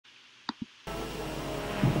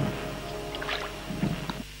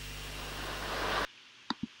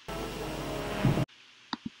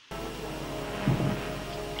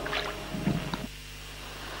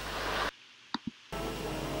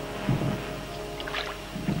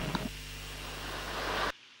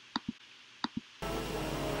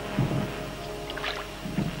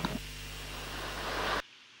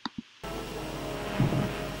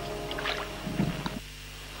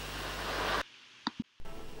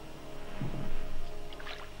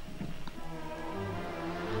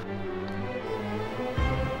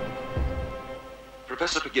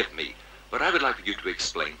Professor, forgive me, but I would like for you to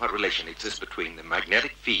explain what relation exists between the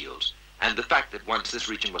magnetic fields and the fact that once this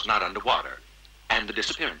region was not underwater, and the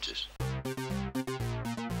disappearances.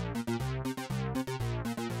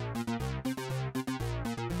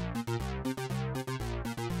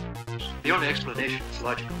 The only explanation that's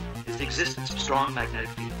logical is the existence of strong magnetic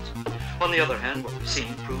fields. On the other hand, what we've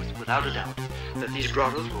seen proves without a doubt that these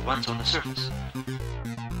grottos were once on the surface.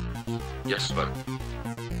 Yes, but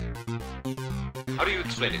how do you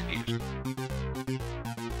explain it, Peters?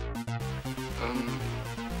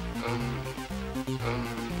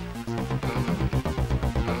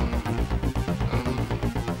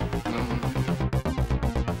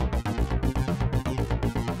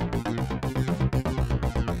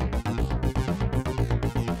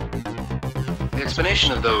 The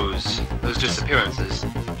explanation of those disappearances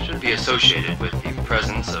should be associated with the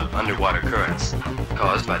presence of underwater currents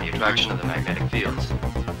caused by the attraction of the magnetic fields.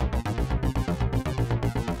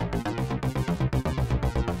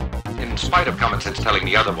 In spite of common sense telling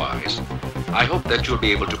me otherwise, I hope that you'll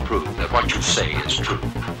be able to prove that what you say is true.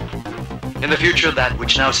 In the future, that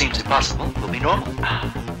which now seems impossible will be normal.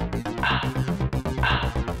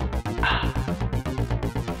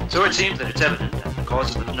 So it seems that it's evident that the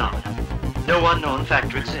cause of the phenomenon, no unknown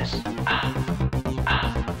factor exists.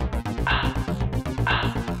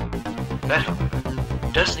 That,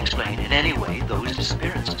 however, doesn't explain in any way those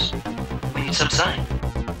disappearances. We need some sign.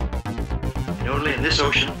 And only in this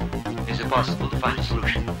ocean is it possible to find a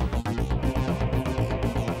solution.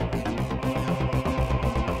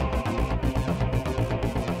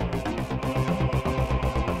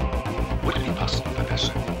 Would it be possible,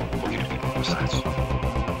 Professor, for you to be more precise?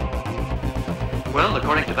 Well,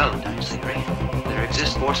 according to Valentine's theory, there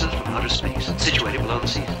exist forces from outer space situated below the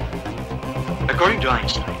seas. According to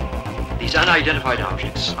Einstein, these unidentified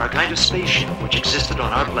objects are a kind of spaceship which existed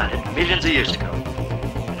on our planet millions of years ago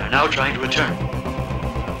and are now trying to return,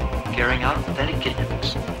 carrying out pathetic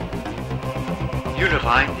kidnappings.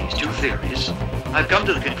 Unifying these two theories, I've come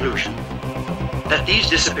to the conclusion that these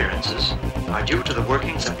disappearances are due to the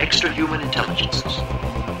workings of extra-human intelligences,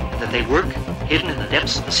 and that they work hidden in the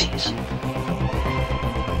depths of the seas.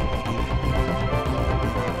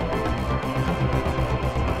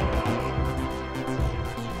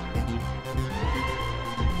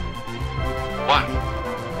 Why?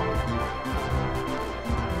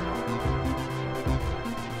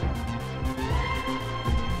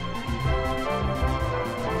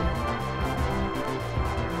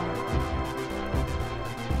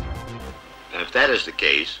 And if that is the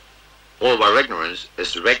case, all of our ignorance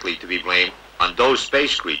is directly to be blamed on those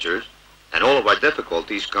space creatures, and all of our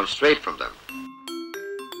difficulties come straight from them.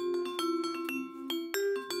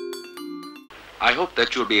 I hope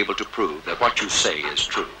that you'll be able to prove that what you say is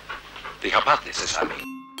true. The hypothesis, I mean.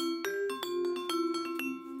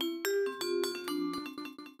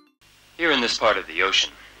 Here in this part of the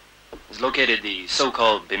ocean is located the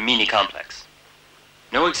so-called Bimini complex.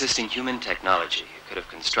 No existing human technology could have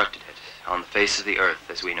constructed it on the face of the earth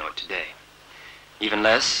as we know it today. Even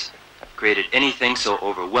less have created anything so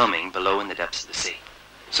overwhelming below in the depths of the sea.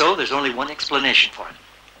 So there's only one explanation for it.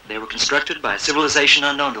 They were constructed by a civilization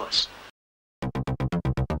unknown to us.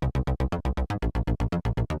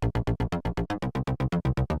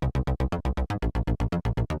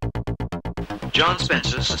 John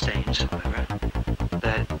Spencer sustains, however,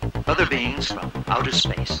 that other beings from outer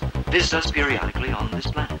space visit us periodically on this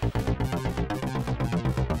planet.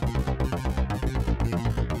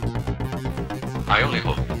 I only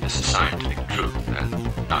hope that this is scientific truth and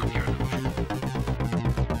not mere illusion.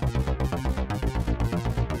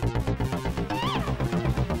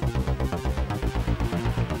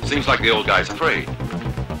 Seems like the old guy's afraid.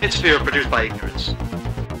 It's fear produced by ignorance.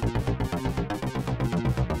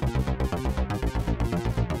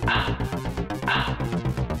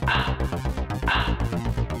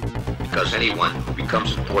 Because anyone who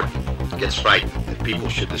becomes important gets frightened that people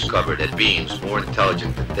should discover that beings more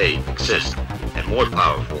intelligent than they exist, and more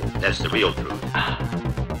powerful. That's the real truth.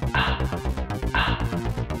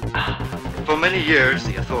 For many years,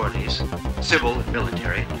 the authorities, civil and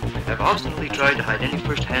military, have obstinately tried to hide any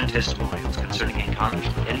first-hand testimonials concerning encounters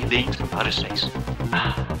with any beings from outer space.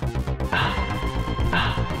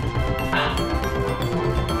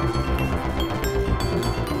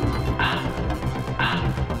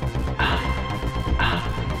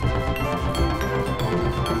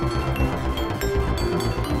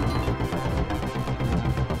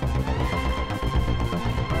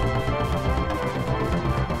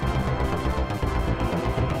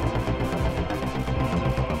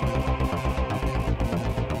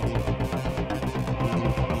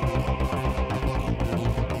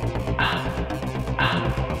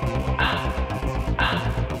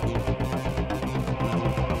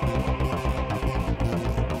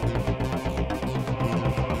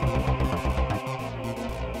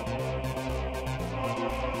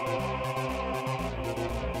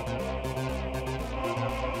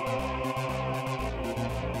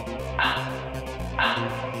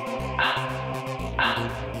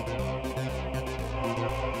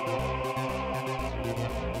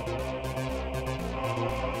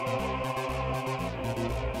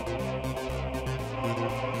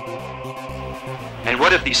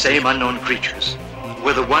 what if these same unknown creatures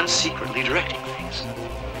were the ones secretly directing things?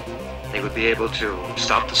 They would be able to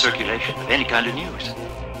stop the circulation of any kind of news.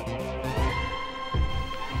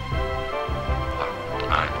 What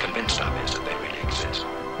I'm convinced of is that they really exist.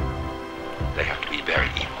 They have to be very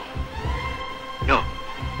evil. No,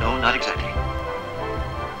 not exactly.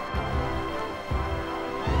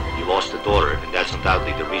 You lost a daughter, and that's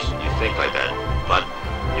undoubtedly the reason you think like that. But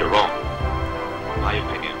you're wrong. My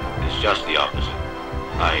opinion is just the opposite.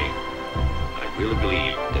 I really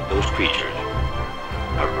believe that those creatures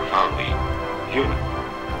are profoundly human.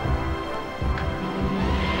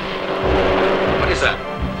 What is that?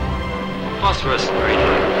 Phosphorescent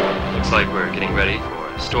radar. Looks like we're getting ready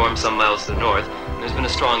for a storm some miles to the north, and there's been a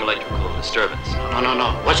strong electrical disturbance.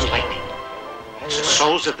 No. It wasn't lightning. It's the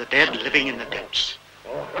souls of the dead living in the depths.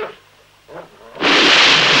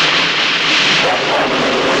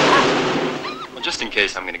 Well, just in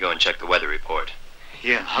case, I'm going to go and check the weather report.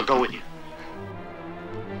 Yeah, I'll go with you.